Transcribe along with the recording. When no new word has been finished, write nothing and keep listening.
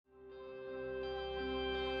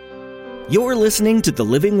You're listening to The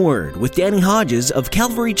Living Word with Danny Hodges of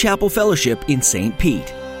Calvary Chapel Fellowship in St. Pete.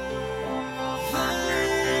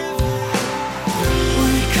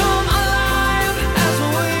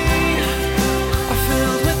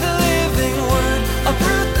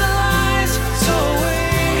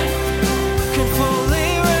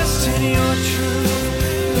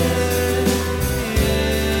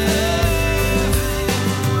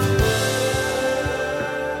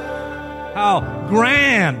 How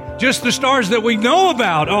grand just the stars that we know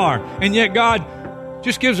about are. And yet God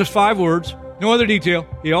just gives us 5 words, no other detail.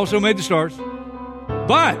 He also made the stars.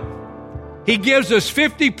 But He gives us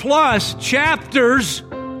 50 plus chapters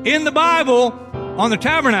in the Bible on the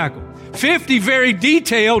tabernacle. 50 very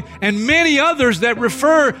detailed and many others that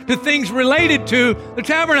refer to things related to the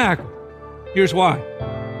tabernacle. Here's why.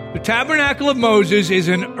 The tabernacle of Moses is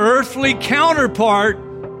an earthly counterpart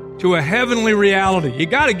to a heavenly reality. You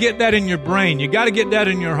got to get that in your brain. You got to get that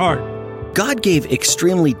in your heart. God gave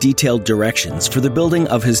extremely detailed directions for the building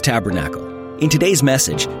of His tabernacle. In today's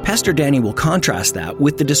message, Pastor Danny will contrast that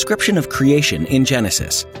with the description of creation in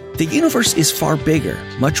Genesis. The universe is far bigger,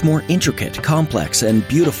 much more intricate, complex, and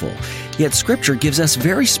beautiful, yet Scripture gives us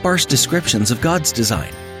very sparse descriptions of God's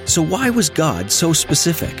design. So why was God so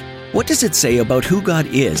specific? What does it say about who God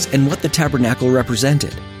is and what the tabernacle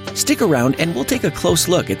represented? Stick around and we'll take a close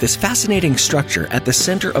look at this fascinating structure at the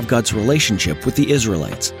center of God's relationship with the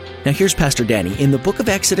Israelites. Now here's Pastor Danny in the book of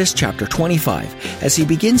Exodus chapter 25 as he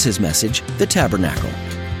begins his message, The Tabernacle.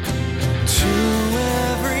 To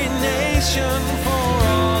every nation for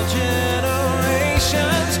all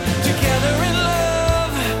generations, together in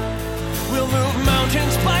love, we'll move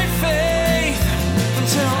mountains by faith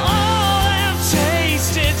until all have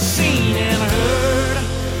tasted, seen, and heard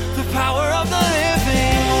the power of the living word.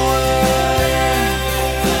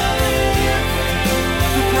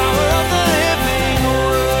 The power of the living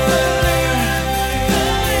word.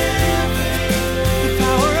 The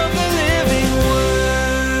power of the living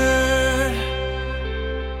word.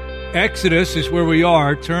 Exodus is where we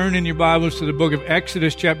are. Turn in your Bibles to the book of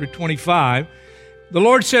Exodus chapter 25. The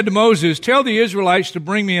Lord said to Moses, "Tell the Israelites to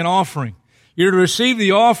bring me an offering. You're to receive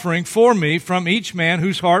the offering for me from each man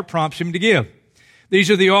whose heart prompts him to give. These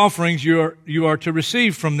are the offerings you are to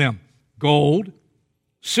receive from them: gold,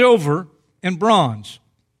 silver, and bronze,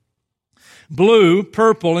 blue,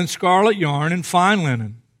 purple, and scarlet yarn, and fine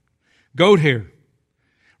linen, goat hair,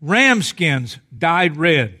 ram skins dyed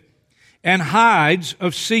red, and hides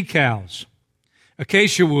of sea cows,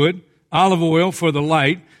 acacia wood, olive oil for the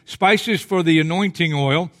light, spices for the anointing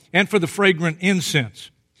oil, and for the fragrant incense,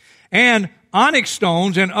 and onyx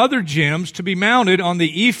stones and other gems to be mounted on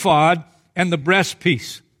the ephod and the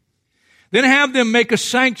breastpiece. Then have them make a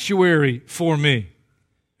sanctuary for me,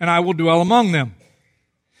 and I will dwell among them.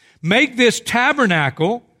 Make this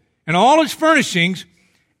tabernacle and all its furnishings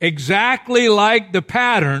exactly like the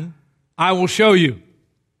pattern I will show you."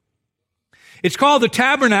 It's called the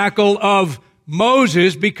tabernacle of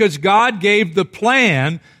Moses because God gave the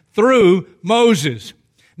plan through Moses.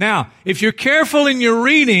 Now, if you're careful in your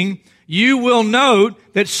reading, you will note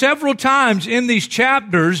that several times in these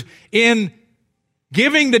chapters, in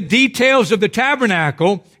giving the details of the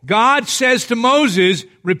tabernacle, God says to Moses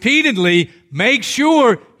repeatedly, make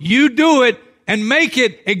sure you do it and make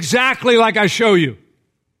it exactly like I show you.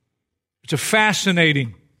 It's a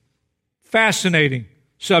fascinating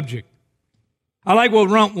subject. I like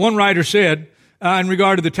what one writer said in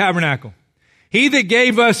regard to the tabernacle. He that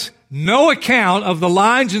gave us no account of the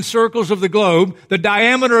lines and circles of the globe, the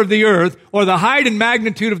diameter of the earth, or the height and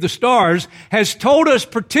magnitude of the stars, has told us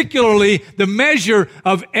particularly the measure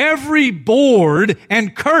of every board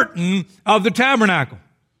and curtain of the tabernacle.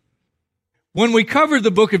 When we covered the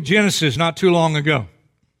book of Genesis not too long ago,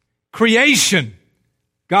 creation,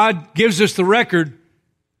 God gives us the record,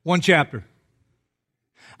 1 chapter.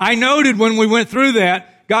 I noted when we went through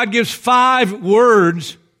that, God gives 5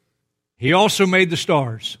 words. He also made the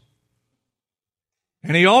stars.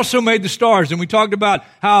 And He also made the stars. And we talked about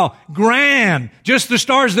how grand just the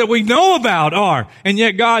stars that we know about are. And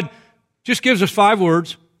yet God just gives us 5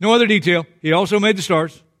 words, no other detail. He also made the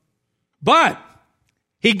stars. But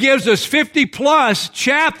He gives us 50 plus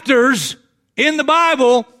chapters in the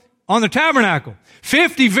Bible on the tabernacle.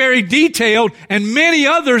 50 very detailed and many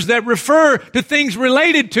others that refer to things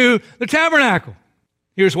related to the tabernacle.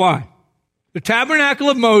 Here's why. The tabernacle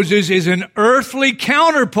of Moses is an earthly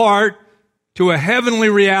counterpart to a heavenly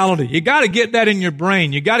reality. You got to get that in your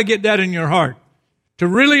brain. You got to get that in your heart to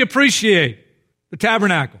really appreciate the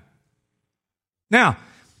tabernacle. Now,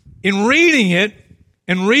 in reading it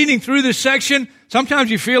and reading through this section,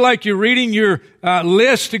 sometimes you feel like you're reading your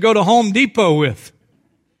list to go to Home Depot with.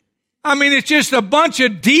 I mean, it's just a bunch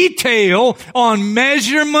of detail on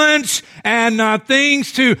measurements and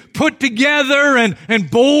things to put together and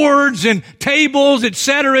boards and tables,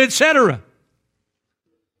 etc., etc.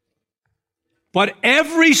 But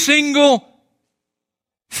every single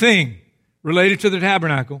thing related to the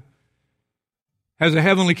tabernacle has a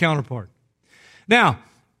heavenly counterpart. Now,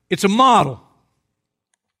 it's a model.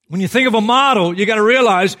 When you think of a model, you got to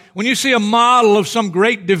realize when you see a model of some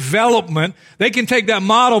great development, they can take that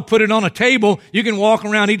model, put it on a table. You can walk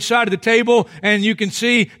around each side of the table and you can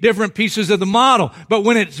see different pieces of the model. But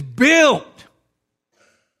when it's built,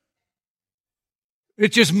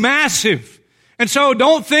 it's just massive. And so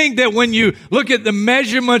don't think that when you look at the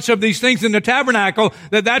measurements of these things in the tabernacle,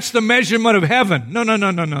 that that's the measurement of heaven. No, no,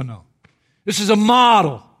 no, no, no, no. This is a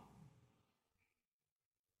model.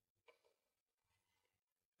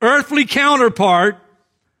 Earthly counterpart,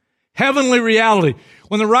 heavenly reality.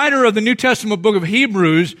 When the writer of the New Testament book of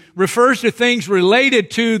Hebrews refers to things related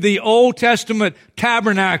to the Old Testament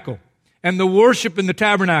tabernacle and the worship in the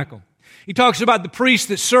tabernacle, he talks about the priests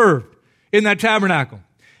that served in that tabernacle.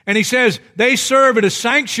 And he says they serve at a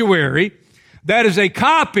sanctuary that is a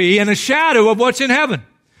copy and a shadow of what's in heaven.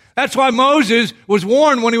 That's why Moses was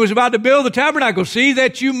warned when he was about to build the tabernacle. See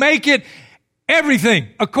that you make it everything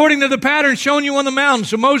according to the pattern shown you on the mountain.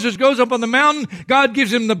 So Moses goes up on the mountain. God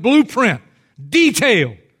gives him the blueprint,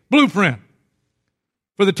 detailed blueprint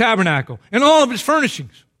for the tabernacle and all of its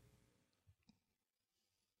furnishings.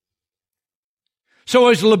 So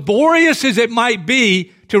as laborious as it might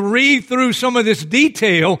be to read through some of this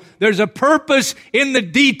detail, there's a purpose in the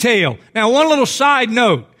detail. Now, one little side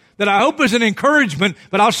note that I hope is an encouragement,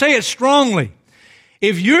 but I'll say it strongly.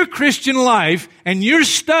 If your Christian life and your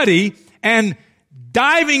study and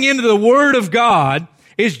diving into the Word of God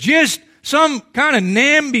is just some kind of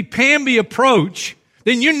namby-pamby approach,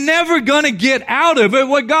 then you're never going to get out of it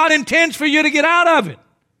what God intends for you to get out of it.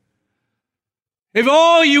 If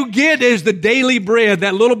all you get is the daily bread,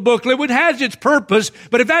 that little booklet, which has its purpose,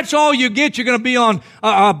 but if that's all you get, you're going to be on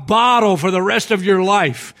a bottle for the rest of your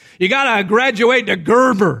life. You got to graduate to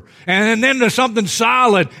Gerber, and then to something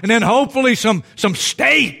solid, and then hopefully some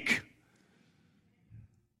steak.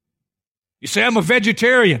 You say, I'm a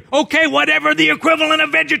vegetarian. Okay, whatever the equivalent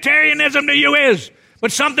of vegetarianism to you is,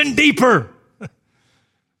 but something deeper.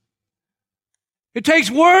 It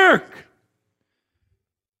takes work.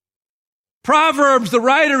 Proverbs, the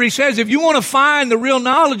writer, he says, if you want to find the real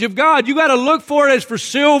knowledge of God, you got to look for it as for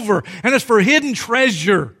silver and as for hidden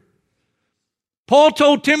treasure. Paul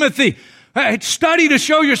told Timothy, hey, study to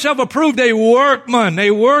show yourself approved, a workman.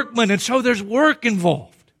 And so there's work involved.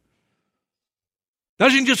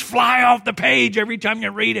 Doesn't just fly off the page every time you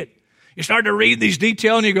read it. You start to read these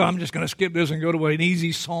details and you go, I'm just going to skip this and go to an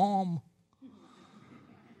easy psalm.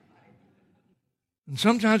 And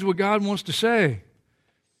sometimes what God wants to say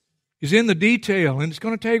is in the detail, and it's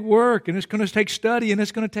going to take work, and it's going to take study, and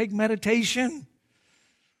it's going to take meditation.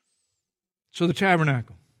 So the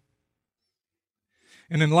tabernacle.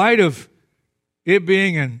 And in light of it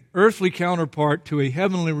being an earthly counterpart to a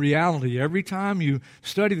heavenly reality, every time you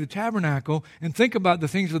study the tabernacle and think about the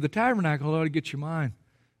things of the tabernacle, it ought to get your mind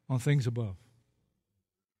on things above.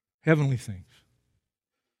 Heavenly things.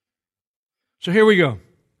 So here we go.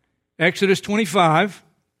 Exodus 25.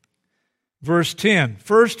 Verse 10,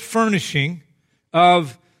 first furnishing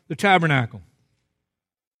of the tabernacle.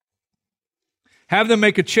 Have them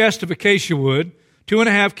make a chest of acacia wood,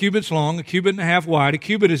 2.5 cubits long, 1.5 cubits wide. A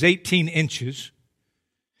cubit is 18 inches,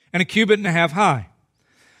 and 1.5 cubits high.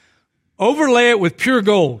 Overlay it with pure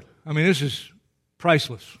gold. I mean, this is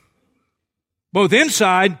priceless. Both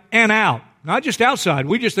inside and out. Not just outside.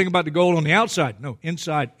 We just think about the gold on the outside. No,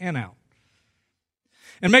 inside and out.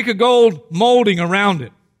 And make a gold molding around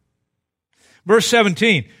it. Verse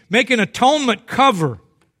 17, make an atonement cover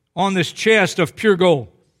on this chest of pure gold.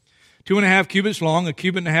 2.5 cubits long, 1.5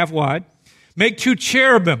 cubits wide. Make 2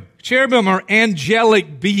 cherubim. Cherubim are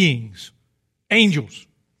angelic beings, angels.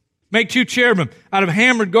 Make 2 cherubim out of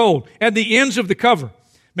hammered gold at the ends of the cover.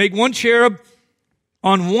 Make 1 cherub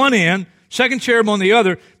on one end, 2nd cherub on the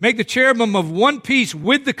other. Make the cherubim of one piece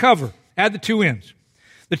with the cover at the 2 ends.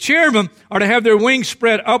 The cherubim are to have their wings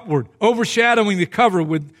spread upward, overshadowing the cover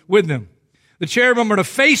with them. The cherubim are to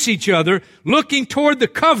face each other, looking toward the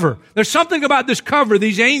cover. There's something about this cover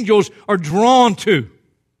these angels are drawn to.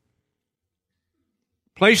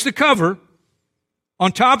 Place the cover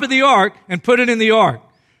on top of the ark and put it in the ark.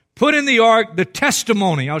 Put in the ark the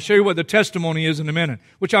testimony. I'll show you what the testimony is in a minute,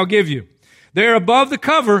 which I'll give you. There above the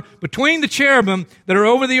cover, between the cherubim that are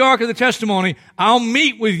over the ark of the testimony, I'll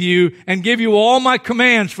meet with you and give you all my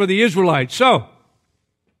commands for the Israelites. So,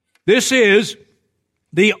 this is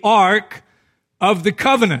the Ark of the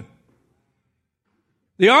Covenant.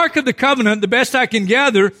 The Ark of the Covenant, the best I can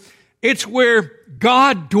gather, it's where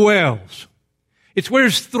God dwells. It's where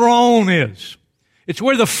His throne is. It's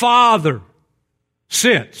where the Father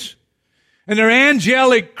sits. And they're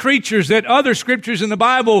angelic creatures that other scriptures in the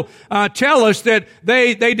Bible tell us that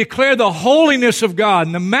they declare the holiness of God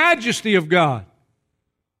and the majesty of God.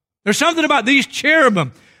 There's something about these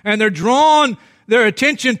cherubim, and they're drawn their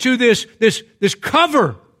attention to this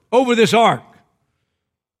cover over this ark.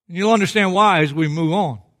 And you'll understand why as we move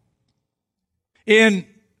on. In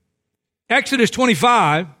Exodus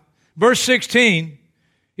 25, verse 16,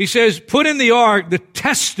 he says, put in the ark the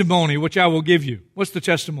testimony which I will give you. What's the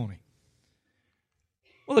testimony?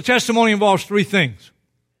 Well, the testimony involves three things.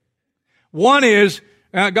 One is,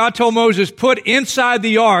 God told Moses, put inside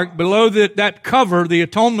the ark, below that cover, the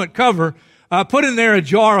atonement cover, put in there a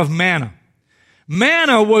jar of manna.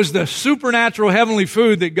 Manna was the supernatural heavenly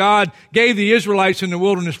food that God gave the Israelites in the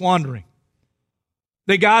wilderness wandering.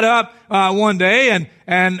 They got up one day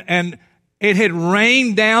and it had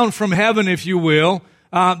rained down from heaven, if you will,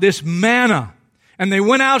 this manna. And they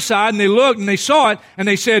went outside and they looked and they saw it and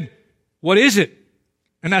they said, what is it?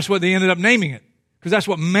 And that's what they ended up naming it. Because that's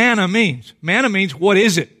what manna means. Manna means, what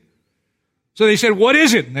is it? So they said, what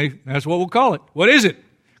is it? And that's what we'll call it. What is it?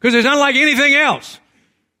 Because it's unlike anything else.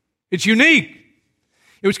 It's unique.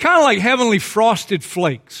 It was kind of like heavenly frosted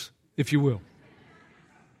flakes, if you will.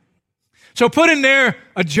 So put in there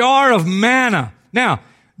a jar of manna. Now,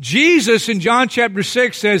 Jesus in John chapter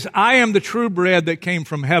 6 says, I am the true bread that came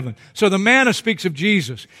from heaven. So the manna speaks of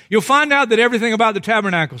Jesus. You'll find out that everything about the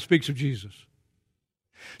tabernacle speaks of Jesus.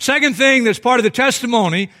 Second thing that's part of the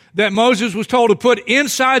testimony that Moses was told to put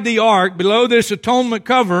inside the ark, below this atonement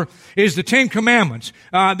cover, is the Ten Commandments.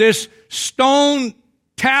 This stone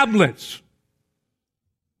tablets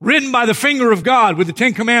written by the finger of God with the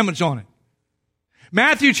Ten Commandments on it.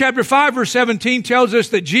 Matthew chapter 5 verse 17 tells us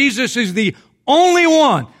that Jesus is the only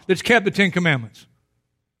one that's kept the Ten Commandments.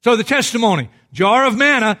 So the testimony, jar of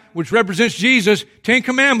manna, which represents Jesus, Ten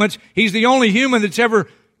Commandments, He's the only human that's ever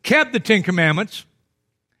kept the Ten Commandments.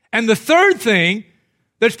 And the third thing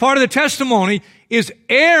that's part of the testimony is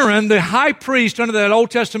Aaron, the high priest under that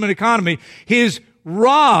Old Testament economy, his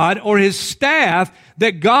rod or his staff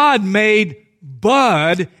that God made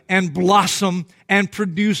bud and blossom and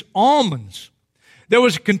produce almonds. There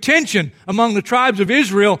was a contention among the tribes of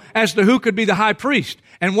Israel as to who could be the high priest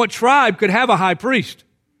and what tribe could have a high priest.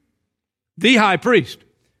 The high priest.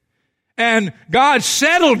 And God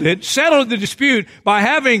settled the dispute by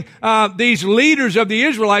having these leaders of the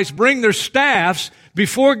Israelites bring their staffs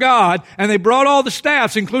before God, and they brought all the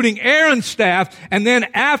staffs, including Aaron's staff, and then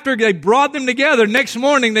after they brought them together, next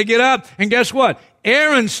morning they get up, and guess what?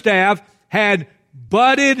 Aaron's staff had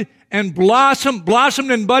budded and blossomed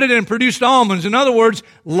and budded and produced almonds. In other words,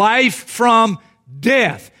 life from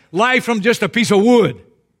death. Life from just a piece of wood.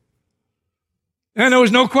 And there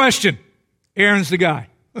was no question. Aaron's the guy.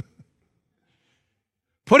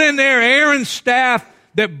 Put in there Aaron's staff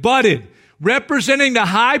that budded, representing the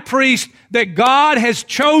high priest that God has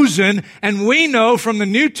chosen. And we know from the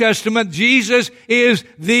New Testament, Jesus is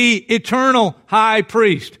the eternal high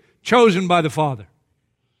priest, chosen by the Father.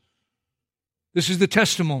 This is the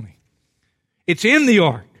testimony. It's in the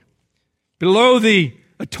ark, below the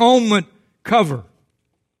atonement cover.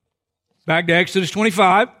 Back to Exodus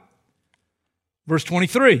 25, verse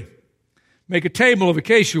 23. Make a table of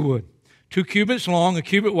acacia wood, 2 cubits long, a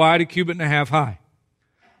cubit wide, a cubit and a half high.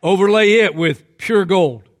 Overlay it with pure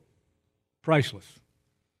gold, priceless.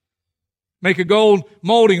 Make a gold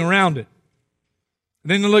molding around it.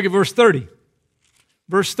 And then look at verse 30.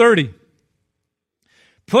 Verse 30.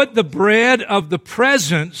 Put the bread of the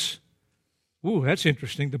presence, ooh, that's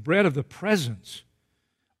interesting, the bread of the presence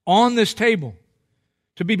on this table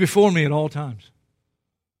to be before me at all times.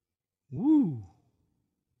 Ooh.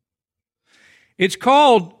 It's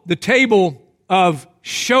called the table of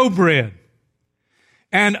showbread.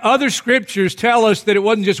 And other scriptures tell us that it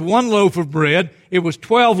wasn't just one loaf of bread, it was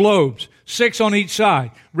 12 loaves, 6 on each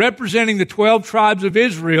side, representing the 12 tribes of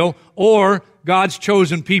Israel, or God's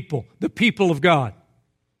chosen people, the people of God.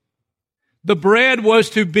 The bread was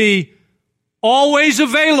to be always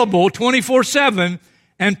available 24/7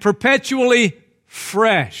 and perpetually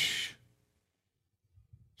fresh.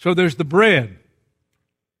 So there's the bread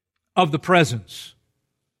of the presence,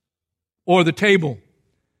 or the table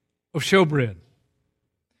of showbread.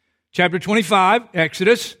 Chapter 25,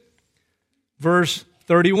 Exodus, verse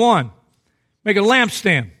 31. Make a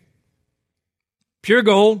lampstand. Pure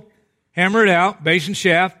gold, hammer it out, base and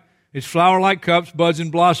shaft, its flower-like cups, buds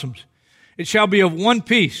and blossoms. It shall be of one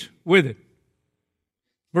piece with it.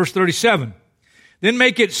 Verse 37. Then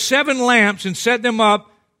make it 7 lamps and set them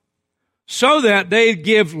up so that they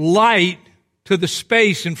give light to the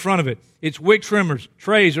space in front of it. Its wick trimmers,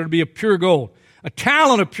 trays are to be of pure gold. A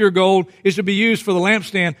talent of pure gold is to be used for the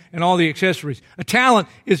lampstand and all the accessories. A talent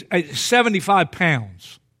is 75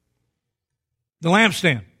 pounds. The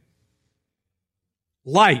lampstand.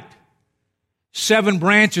 Light. 7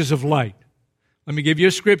 branches of light. Let me give you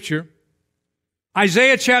a scripture.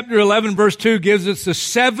 Isaiah chapter 11 verse 2 gives us the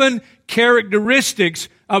 7 characteristics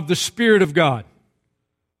of the Spirit of God.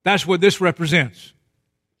 That's what this represents.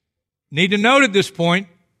 Need to note at this point,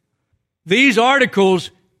 these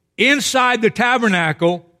articles inside the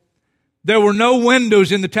tabernacle, there were no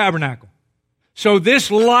windows in the tabernacle. So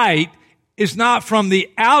this light is not from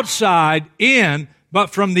the outside in, but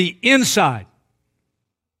from the inside.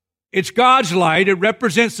 It's God's light. It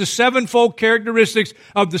represents the 7-fold characteristics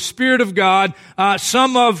of the Spirit of God,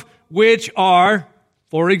 some of which are,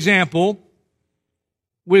 for example,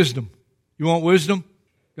 wisdom. You want wisdom?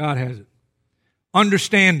 God has it.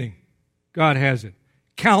 Understanding. God has it.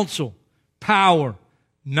 Counsel. Power.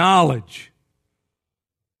 Knowledge.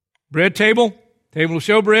 Bread table. Table of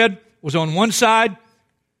showbread was on one side.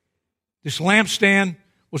 This lampstand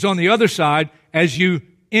was on the other side as you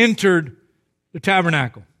entered the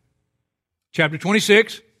tabernacle. Chapter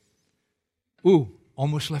 26. Ooh,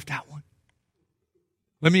 almost left out one.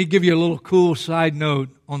 Let me give you a little cool side note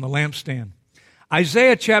on the lampstand.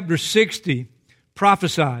 Isaiah chapter 60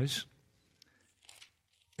 prophesies,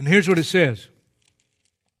 and here's what it says.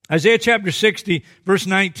 Isaiah chapter 60, verse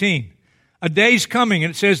 19. A day's coming,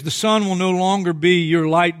 and it says, the sun will no longer be your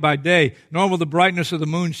light by day, nor will the brightness of the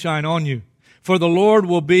moon shine on you. For the Lord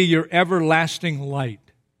will be your everlasting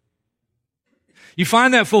light. You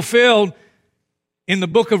find that fulfilled in the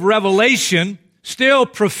book of Revelation, still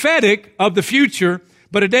prophetic of the future,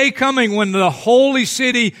 but a day coming when the holy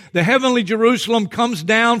city, the heavenly Jerusalem, comes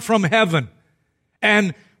down from heaven.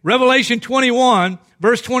 And Revelation 21,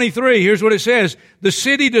 verse 23, here's what it says. The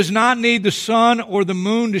city does not need the sun or the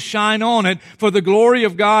moon to shine on it, for the glory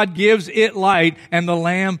of God gives it light, and the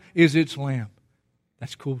Lamb is its lamp.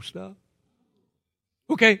 That's cool stuff.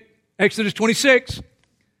 Okay, Exodus 26,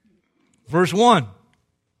 verse 1.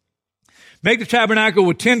 Make the tabernacle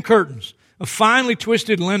with 10 curtains of finely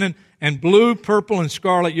twisted linen and blue, purple, and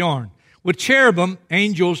scarlet yarn, with cherubim,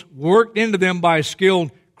 angels, worked into them by a skilled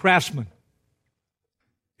craftsman.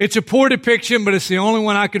 It's a poor depiction, but it's the only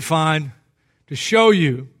one I could find to show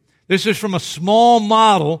you. This is from a small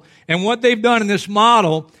model, and what they've done in this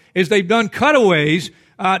model is they've done cutaways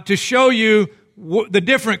to show you the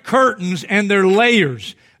different curtains and their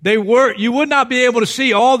layers. You would not be able to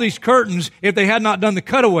see all these curtains if they had not done the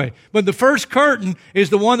cutaway. But the first curtain is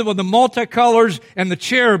the one with the multicolors and the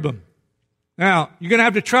cherubim. Now, you're going to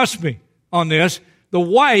have to trust me on this. The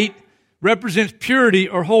white represents purity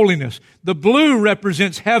or holiness. The blue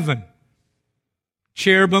represents heaven.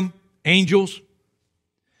 Cherubim, angels.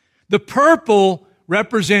 The purple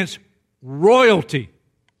represents royalty.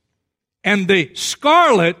 And the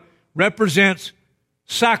scarlet represents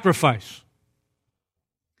sacrifice.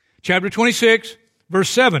 Chapter 26, verse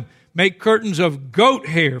 7. Make curtains of goat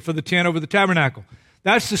hair for the tent over the tabernacle.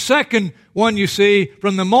 That's the second one you see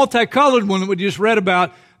from the multicolored one that we just read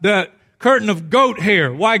about, the curtain of goat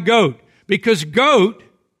hair. Why goat? Because goat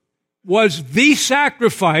was the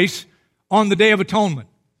sacrifice on the Day of Atonement.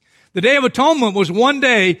 The Day of Atonement was one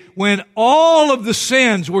day when all of the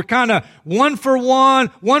sins were kind of one for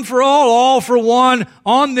all for one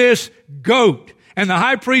on this goat. And the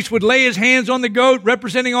high priest would lay his hands on the goat,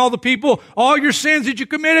 representing all the people. All your sins that you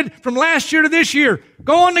committed from last year to this year,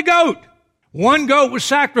 go on the goat. One goat was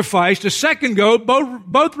sacrificed, a second goat,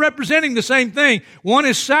 both representing the same thing. One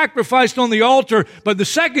is sacrificed on the altar, but the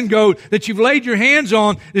second goat that you've laid your hands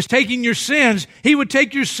on is taking your sins. He would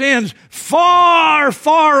take your sins far,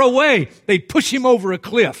 far away. They'd push him over a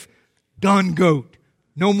cliff. Done goat.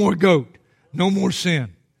 No more goat. No more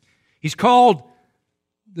sin. He's called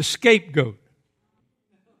the scapegoat.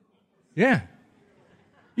 Yeah.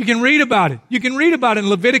 You can read about it. You can read about it in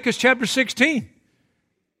Leviticus chapter 16.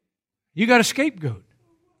 You got a scapegoat.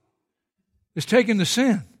 It's taking the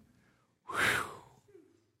sin. Whew.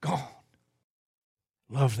 Gone.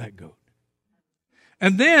 Love that goat.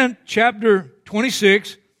 And then chapter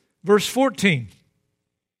 26, verse 14.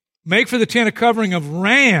 Make for the tent a covering of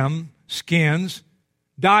ram skins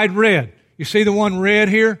dyed red. You see the one red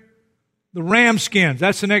here? The ram skins.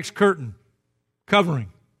 That's the next curtain.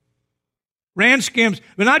 Covering. Ram skins,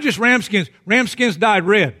 but not just ram skins dyed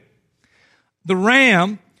red. The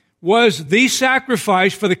ram was the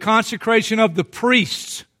sacrifice for the consecration of the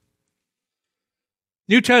priests.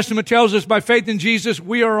 New Testament tells us by faith in Jesus,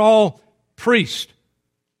 we are all priests.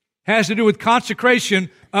 Has to do with consecration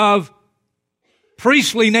of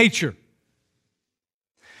priestly nature.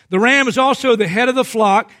 The ram is also the head of the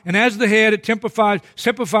flock, and as the head, it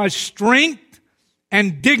typifies strength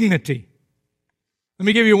and dignity. Let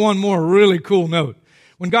me give you one more really cool note.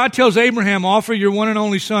 When God tells Abraham, offer your one and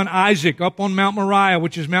only son, Isaac, up on Mount Moriah,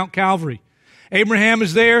 which is Mount Calvary. Abraham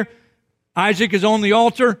is there. Isaac is on the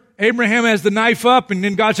altar. Abraham has the knife up, and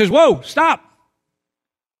then God says, whoa, stop.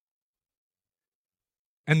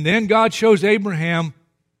 And then God shows Abraham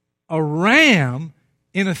a ram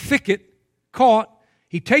in a thicket caught.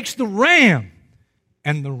 He takes the ram,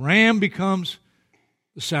 and the ram becomes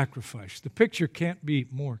the sacrifice. The picture can't be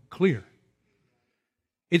more clear.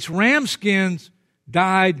 Its ram skins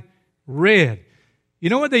dyed red. You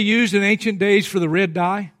know what they used in ancient days for the red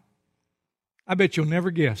dye? I bet you'll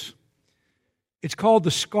never guess. It's called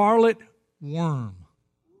the scarlet worm.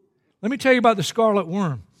 Let me tell you about the scarlet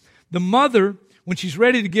worm. The mother, when she's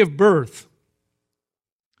ready to give birth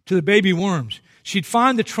to the baby worms, she'd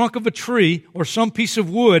find the trunk of a tree or some piece of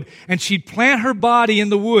wood, and she'd plant her body in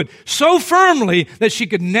the wood so firmly that she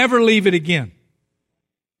could never leave it again.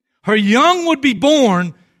 Her young would be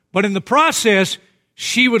born, but in the process,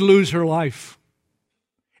 she would lose her life.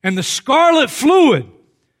 And the scarlet fluid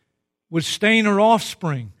would stain her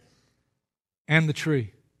offspring and the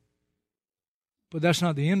tree. But that's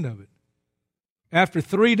not the end of it. After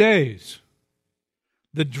 3 days,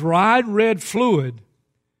 the dried red fluid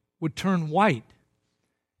would turn white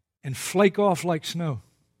and flake off like snow.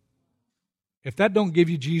 If that don't give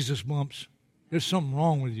you Jesus bumps, there's something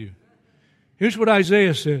wrong with you. Here's what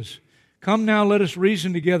Isaiah says. Come now, let us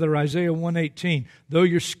reason together, Isaiah 1:18. Though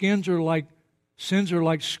your sins are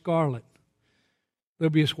like scarlet, they'll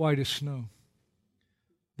be as white as snow.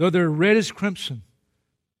 Though they're red as crimson,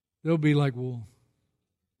 they'll be like wool.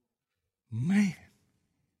 Man.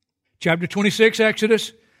 Chapter 26,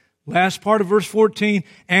 Exodus, last part of verse 14.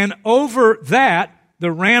 And over that,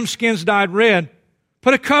 the ram skins dyed red,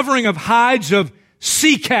 put a covering of hides of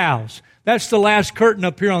sea cows. That's the last curtain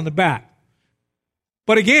up here on the back.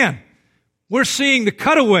 But again, we're seeing the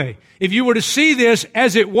cutaway. If you were to see this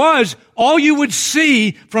as it was, all you would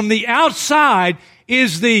see from the outside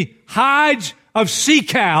is the hides of sea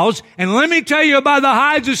cows. And let me tell you about the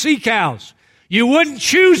hides of sea cows. You wouldn't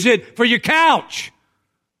choose it for your couch.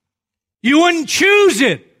 You wouldn't choose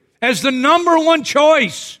it as the number one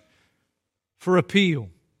choice for appeal.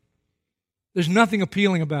 There's nothing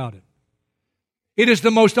appealing about it. It is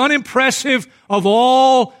the most unimpressive of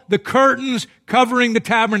all the curtains covering the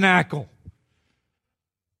tabernacle.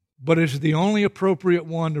 But it's the only appropriate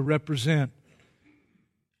one to represent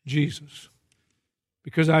Jesus.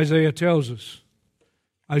 Because Isaiah tells us,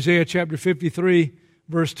 Isaiah chapter 53,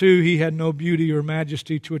 verse 2, he had no beauty or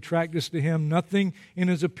majesty to attract us to him, nothing in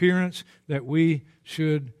his appearance that we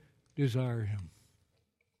should desire him.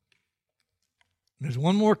 There's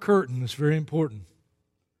one more curtain that's very important.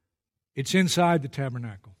 It's inside the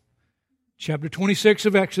tabernacle. Chapter 26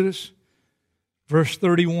 of Exodus, verse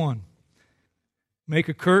 31. Make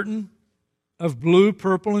a curtain of blue,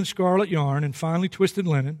 purple, and scarlet yarn and finely twisted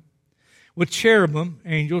linen, with cherubim,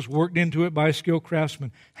 angels, worked into it by a skilled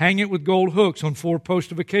craftsman. Hang it with gold hooks on 4 posts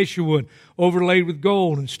of acacia wood, overlaid with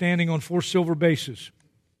gold and standing on 4 silver bases.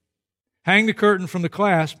 Hang the curtain from the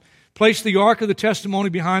clasp. Place the ark of the testimony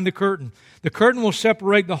behind the curtain. The curtain will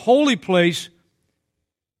separate the holy place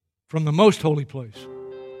from the most holy place.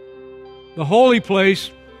 The holy place,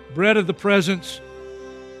 bread of the presence,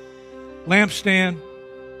 lampstand,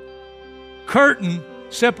 curtain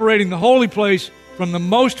separating the holy place from the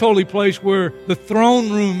most holy place where the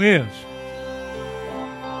throne room is.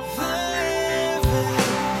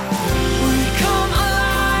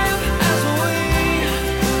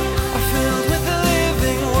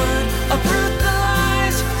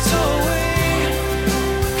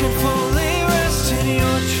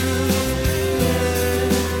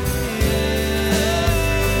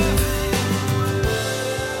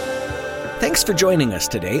 Thanks for joining us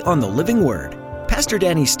today on The Living Word. Pastor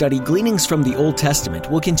Danny's study, Gleanings from the Old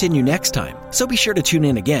Testament, will continue next time, so be sure to tune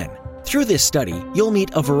in again. Through this study, you'll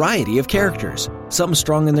meet a variety of characters, some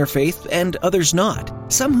strong in their faith and others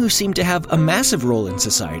not, some who seem to have a massive role in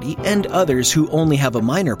society and others who only have a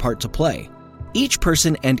minor part to play. Each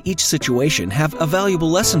person and each situation have a valuable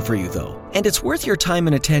lesson for you, though, and it's worth your time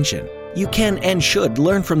and attention. You can and should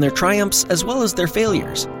learn from their triumphs as well as their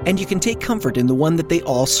failures, and you can take comfort in the one that they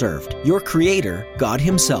all served, your Creator, God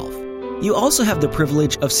Himself. You also have the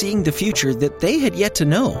privilege of seeing the future that they had yet to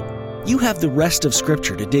know. You have the rest of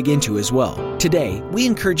Scripture to dig into as well. Today, we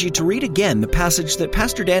encourage you to read again the passage that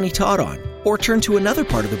Pastor Danny taught on, or turn to another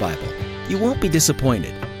part of the Bible. You won't be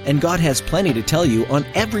disappointed, and God has plenty to tell you on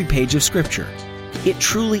every page of Scripture. It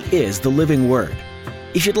truly is the living Word.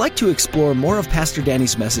 If you'd like to explore more of Pastor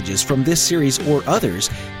Danny's messages from this series or others,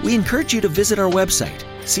 we encourage you to visit our website,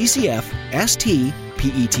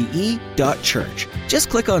 ccfstpete.church. Just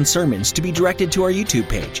click on Sermons to be directed to our YouTube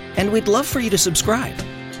page, and we'd love for you to subscribe.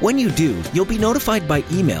 When you do, you'll be notified by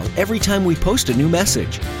email every time we post a new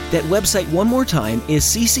message. That website one more time is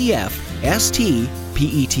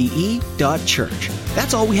ccfstpete.church.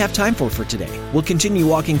 That's all we have time for today. We'll continue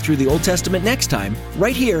walking through the Old Testament next time,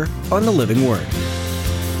 right here on The Living Word.